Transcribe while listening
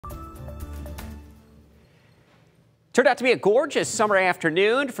Turned out to be a gorgeous summer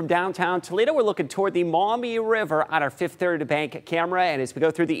afternoon from downtown Toledo. We're looking toward the Maumee River on our Fifth Third Bank camera. And as we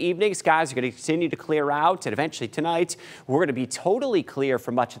go through the evening, skies are going to continue to clear out. And eventually tonight, we're going to be totally clear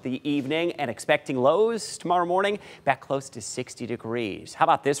for much of the evening and expecting lows tomorrow morning back close to 60 degrees. How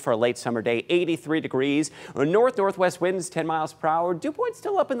about this for a late summer day? 83 degrees. Northwest winds 10 miles per hour. Dew point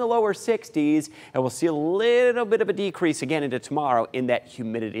still up in the lower 60s. And we'll see a little bit of a decrease again into tomorrow in that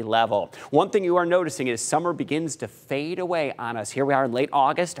humidity level. One thing you are noticing is summer begins to fade away on us. Here we are in late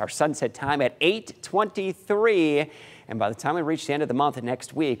August, our sunset time at 8:23. And by the time we reach the end of the month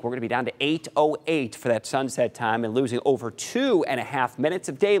next week, we're going to be down to 8:08 for that sunset time and losing over 2.5 minutes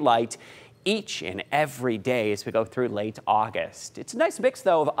of daylight each and every day as we go through late August. It's a nice mix,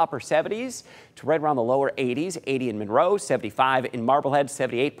 though, of upper 70s to right around the lower 80s. 80 in Monroe, 75 in Marblehead,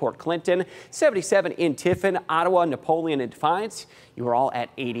 78 Port Clinton, 77 in Tiffin, Ottawa, Napoleon, and Defiance. You are all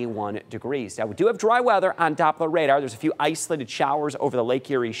at 81 degrees. Now, we do have dry weather on Doppler radar. There's a few isolated showers over the Lake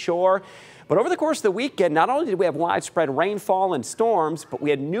Erie shore. But over the course of the weekend, not only did we have widespread rainfall and storms, but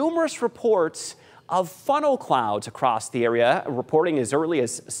we had numerous reports of funnel clouds across the area, reporting as early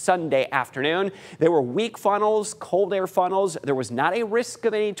as Sunday afternoon. There were weak funnels, cold air funnels. There was not a risk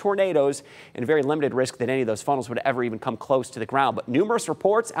of any tornadoes and a very limited risk that any of those funnels would ever even come close to the ground. But numerous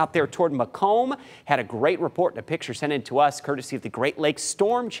reports out there toward Macomb. Had a great report and a picture sent in to us courtesy of the Great Lakes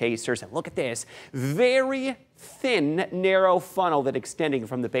Storm Chasers. And look at this, very thin, narrow funnel that extending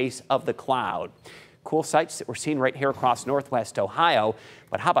from the base of the cloud. Cool sights that we're seeing right here across northwest Ohio.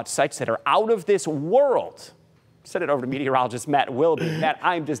 But how about sights that are out of this world? Send it over to meteorologist Matt Wilby. Matt,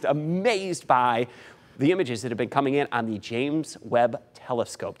 I'm just amazed by the images that have been coming in on the James Webb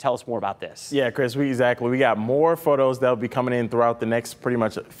Telescope. Tell us more about this. Yeah, Chris, we got more photos that will be coming in throughout the next pretty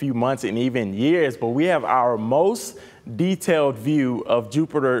much a few months and even years. But we have our most detailed view of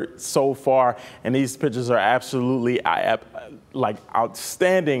Jupiter so far, and these pictures are absolutely like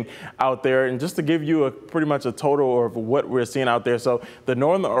outstanding out there. And just to give you pretty much a total of what we're seeing out there, so the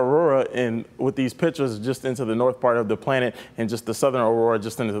northern aurora with these pictures just into the north part of the planet, and just the southern aurora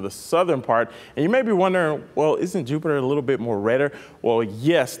just into the southern part. And you may be wondering, well, isn't Jupiter a little bit more redder? Well,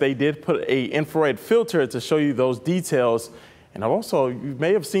 yes, they did put a infrared filter to show you those details. And also, you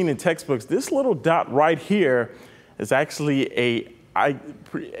may have seen in textbooks, this little dot right here is actually an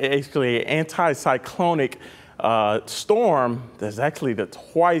anticyclonic storm that's actually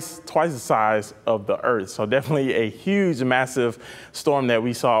twice the size of the Earth. So definitely a huge, massive storm that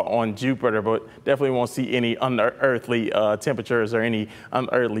we saw on Jupiter, but definitely won't see any unearthly temperatures or any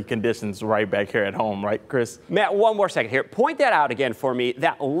unearthly conditions right back here at home, right, Chris? Matt, one more second here. Point that out again for me.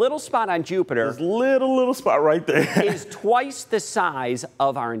 That little spot on Jupiter, this little spot right there, is twice the size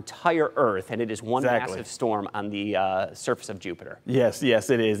of our entire Earth, and it is one massive storm on the surface of Jupiter. Yes,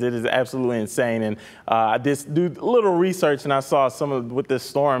 it is. It is absolutely insane. And I did do a little research, and I saw with this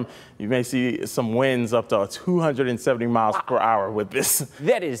storm, you may see some winds up to 270 miles per hour with this.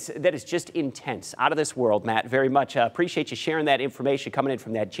 That is just intense, out of this world, Matt. Very much appreciate you sharing that information coming in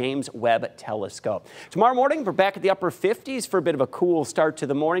from that James Webb Telescope. Tomorrow morning, we're back at the upper 50s for a bit of a cool start to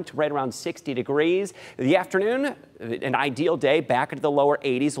the morning to right around 60 degrees. The afternoon, an ideal day, back into the lower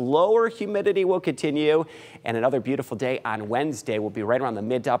 80s. Lower humidity will continue, and another beautiful day on Wednesday will be right around the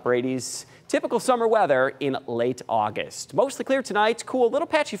mid to upper 80s. Typical summer weather in late August. Mostly clear tonight, cool, little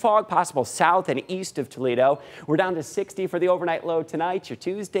patchy fog possible south and east of Toledo. We're down to 60 for the overnight low tonight. Your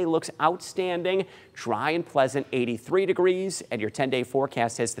Tuesday looks outstanding, dry and pleasant, 83 degrees, and your 10-day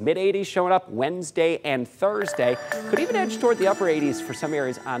forecast has the mid-80s showing up Wednesday and Thursday. Could even edge toward the upper 80s for some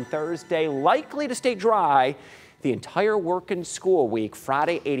areas on Thursday, likely to stay dry the entire work and school week.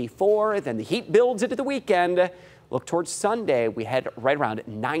 Friday, 84, then the heat builds into the weekend. Look towards Sunday, we head right around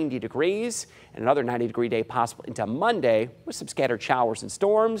 90 degrees, and another 90-degree day possible into Monday with some scattered showers and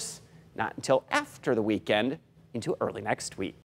storms. Not until after the weekend into early next week.